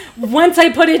of it. Once I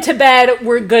put it to bed,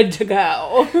 we're good to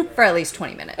go. For at least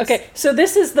 20 minutes. Okay, so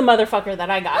this is the motherfucker that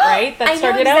I got, right? That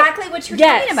started out. I know exactly what you're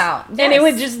talking about. Yes. And it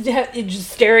would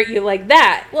just stare at you like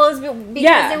that. Well, it's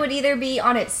because it would either be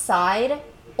on its side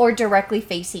or directly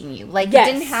facing you. Like, it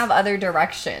didn't have other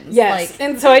directions. Yes. Like,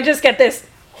 and so I just get this,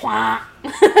 wah,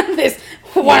 this,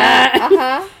 wah. Yeah,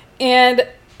 uh-huh. And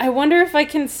I wonder if I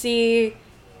can see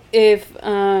if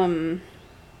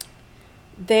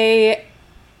they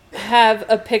have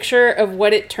a picture of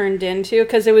what it turned into,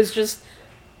 because it was just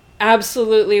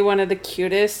absolutely one of the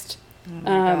cutest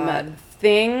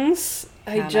things.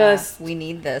 Hannah, we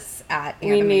need this at anime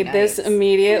We need nights. this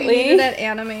immediately. We need it at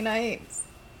anime nights.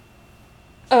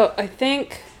 Oh, I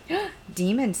think...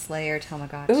 Demon Slayer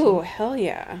Tamagotchi. Ooh, hell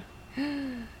yeah.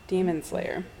 Demon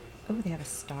Slayer. Oh, they have a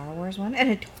Star Wars one and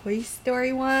a Toy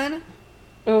Story one.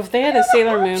 Oh, if they had a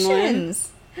Sailor Moon one...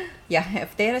 Yeah,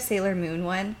 if they had a Sailor Moon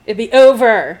one... It'd be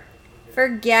over.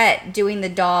 Forget doing the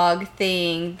dog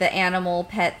thing, the animal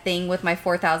pet thing with my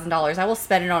 $4,000. I will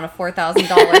spend it on a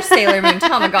 $4,000 Sailor Moon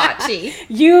Tamagotchi.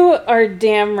 You are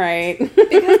damn right.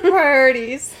 Because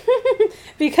priorities.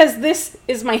 Because this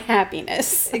is my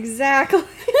happiness. Exactly.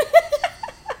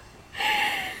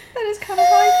 That is kind of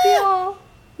how I feel.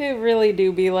 It really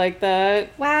do be like that.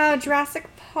 Wow, Jurassic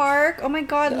Park. Oh my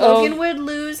god, Logan would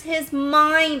lose his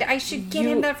mind. I should get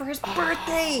him that for his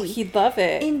birthday. He'd love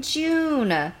it. In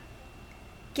June.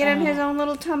 Get him his own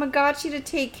little Tamagotchi to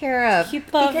take care of.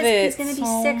 He'd love because it. He's going to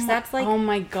be 6. That's like oh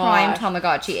my prime god,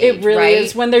 Tamagotchi age, it really right?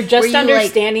 is. When they're just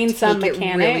understanding some take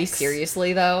mechanics. It really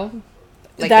seriously, though.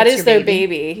 Like, that is their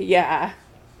baby. Yeah.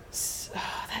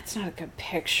 Oh, that's not a good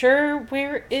picture.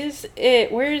 Where is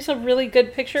it? Where is a really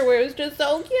good picture where it was just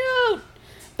so cute?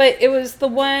 But it was the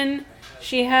one...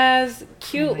 She has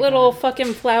cute little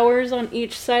fucking flowers on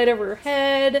each side of her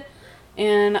head.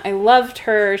 And I loved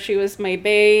her. She was my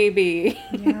baby.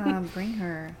 Yeah, bring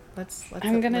her. Let's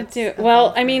I'm gonna do it.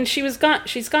 Well, I mean, she's gone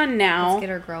now. Let's get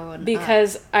her growing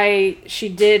because she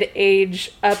did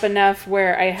age up enough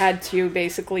where I had to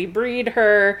basically breed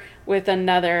her with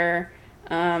another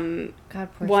one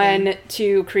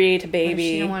to create a baby.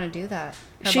 She didn't want to do that.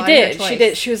 She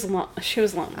did. She was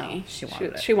lonely.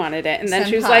 Oh, she wanted it, and then Senpai,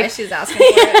 she was like, she was asking for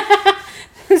it.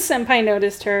 Senpai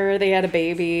noticed her. They had a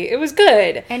baby. It was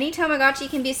good. Any Tamagotchi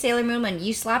can be a Sailor Moon when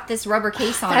you slap this rubber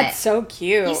case on it. That's so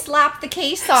cute. You slap the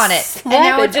case on it, Slap and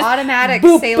now it. it's Just automatic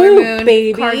boop, Sailor boop, Moon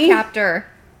baby. card captor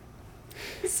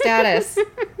status.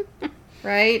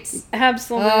 Right?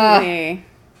 Absolutely.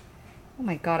 Oh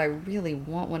my god, I really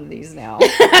want one of these now.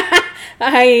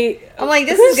 I'm like,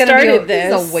 this is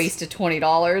a waste of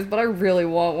 $20, but I really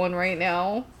want one right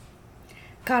now.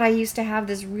 God, I used to have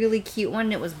this really cute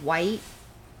one. It was white.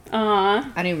 I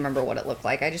don't even remember what it looked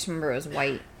like. I just remember it was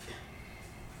white.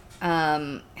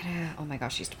 Oh my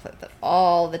gosh, I used to play with it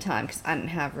all the time because I didn't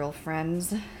have real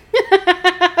friends.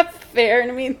 Fair,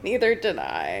 I mean, neither did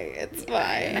I. It's fine.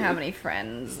 I didn't have any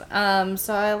friends.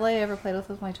 So all I ever played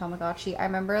with my Tamagotchi. I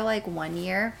remember like one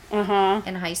year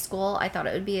in high school, I thought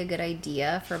it would be a good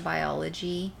idea for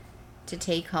biology to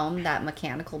take home that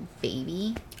mechanical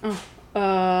baby.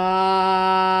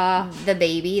 The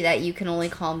baby that you can only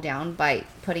calm down by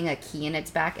putting a key in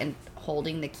its back and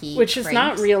holding the key. Which is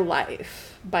not real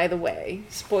life, by the way.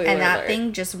 Spoiler alert. And that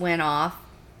thing just went off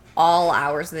all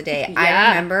hours of the day. Yeah. I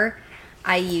remember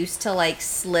I used to like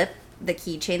slip the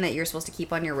keychain that you're supposed to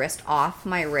keep on your wrist off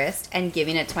my wrist and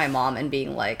giving it to my mom and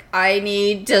being like, I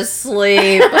need to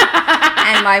sleep.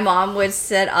 And my mom would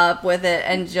sit up with it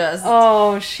and just...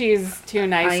 Oh, she's too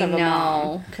nice of a mom. I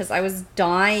know, because I was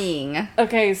dying.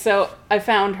 Okay, so I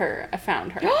found her.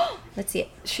 Let's see it.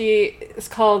 She is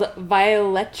called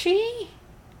Violetchi.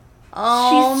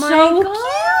 Oh, she's my so God.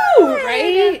 cute,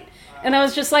 right? And I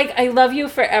was just like, I love you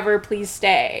forever. Please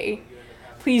stay.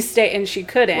 Please stay. And she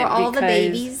couldn't. Were all the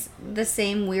babies the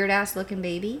same weird-ass looking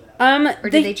baby? Or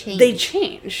did they change?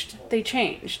 They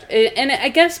changed. And I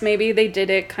guess maybe they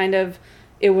did it kind of...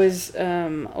 It was a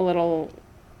little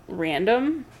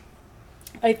random,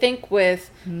 I think, with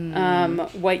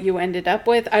what you ended up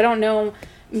with. I don't know.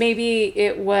 Maybe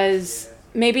it was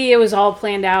all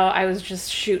planned out. I was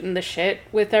just shooting the shit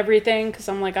with everything because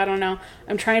I'm like, I don't know.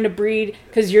 I'm trying to breed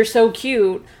because you're so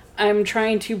cute. I'm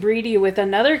trying to breed you with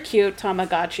another cute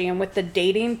Tamagotchi, and with the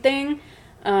dating thing,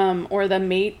 or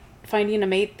the finding a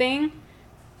mate thing,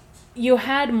 you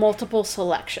had multiple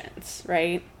selections,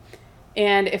 right?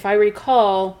 And if I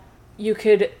recall, you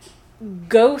could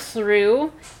go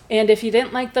through, and if you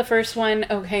didn't like the first one,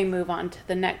 okay, move on to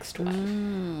the next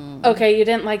one. Okay, you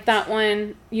didn't like that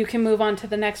one, you can move on to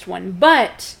the next one.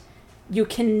 But you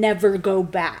can never go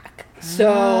back.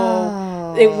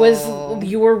 So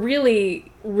you were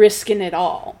really risking it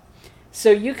all. So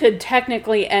you could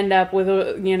technically end up with,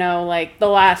 like the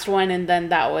last one, and then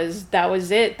that was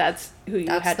it. That's who you had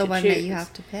to choose. That's the one that you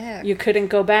have to pick. You couldn't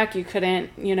go back. You couldn't,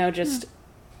 just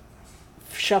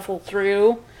shuffle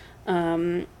through.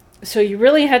 So you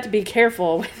really had to be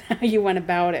careful with how you went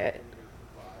about it.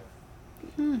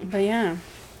 But yeah.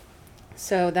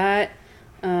 So that,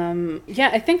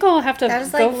 I think I'll have to go find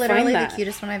that. That is like literally the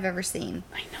cutest one I've ever seen.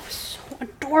 I know, it's so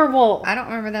adorable. I don't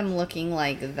remember them looking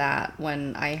like that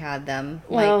when I had them.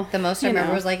 Well, like, the most I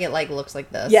remember was, like, it, like, looks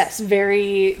like this. Yes,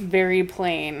 very, very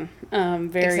plain.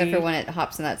 Except for when it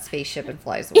hops in that spaceship and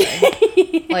flies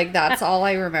away. Like, that's all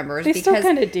I remember. Is They because still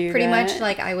kind of do pretty that. much,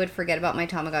 like, I would forget about my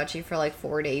Tamagotchi for, like,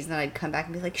 4 days, and then I'd come back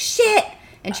and be like, shit!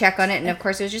 And check on it, and of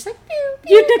course it was just like, pew,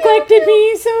 pew, You neglected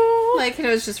me so... like, and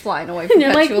it was just flying away And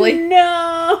you're like, perpetually.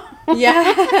 no!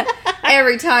 Yeah.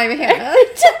 Every time, Hannah.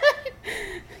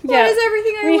 Why does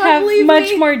everything I love leave We have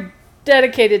much me? more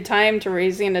dedicated time to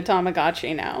raising a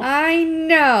Tamagotchi now. I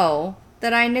know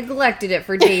that I neglected it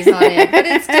for days on end, but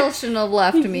it still shouldn't have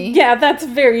left me. Yeah, that's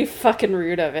very fucking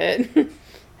rude of it.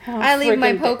 I leave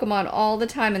my Pokemon all the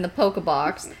time in the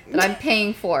Pokebox that I'm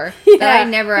paying for, that I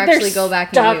never actually go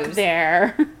back and use.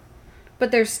 There. But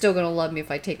they're still going to love me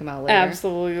if I take them out later.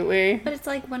 Absolutely. But it's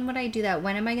like, when would I do that?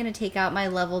 When am I going to take out my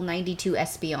level 92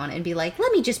 Espeon and be like,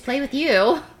 let me just play with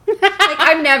you? Like,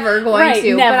 I'm never going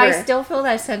to. Never. But I still feel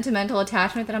that sentimental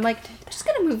attachment that I'm like, I'm just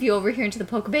going to move you over here into the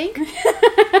Pokebank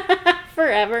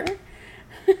Forever.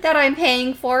 that I'm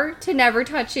paying for to never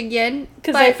touch again.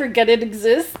 Because I forget it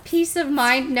exists. Peace of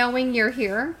mind knowing you're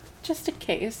here. Just in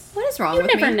case. What is wrong You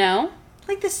with me? never know.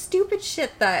 Like the stupid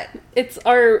shit that... It's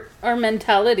our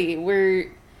mentality.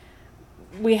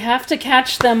 We have to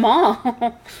catch them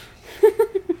all.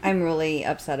 I'm really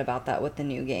upset about that with the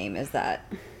new game, is that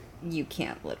you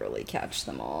can't literally catch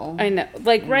them all. I know.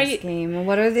 Like, in right... this game.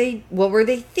 What were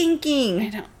they thinking? I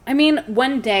know. I mean,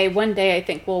 one day I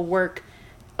think we'll work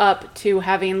up to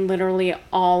having literally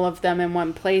all of them in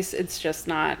one place. It's just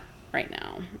not right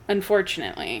now,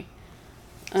 unfortunately.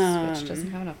 Switch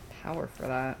doesn't have enough power for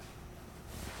that.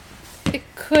 It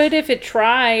could if it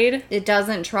tried. It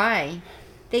doesn't try.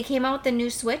 They came out with the new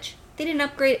Switch. They didn't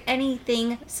upgrade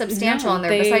anything substantial on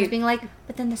there besides being like,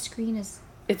 but then the screen is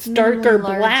It's darker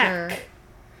larger. black.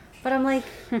 But I'm like,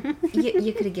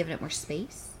 you could have given it more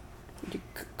space. You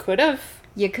could have.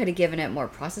 You could have given it more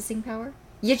processing power.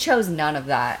 You chose none of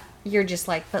that. You're just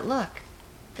like, but look,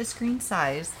 the screen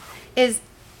size is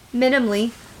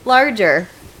minimally larger.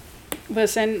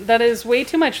 Listen, that is way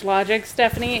too much logic,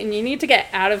 Stephanie, and you need to get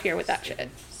out of here with that shit.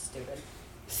 Stupid.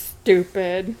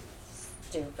 Stupid.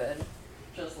 Stupid.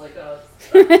 Just like us.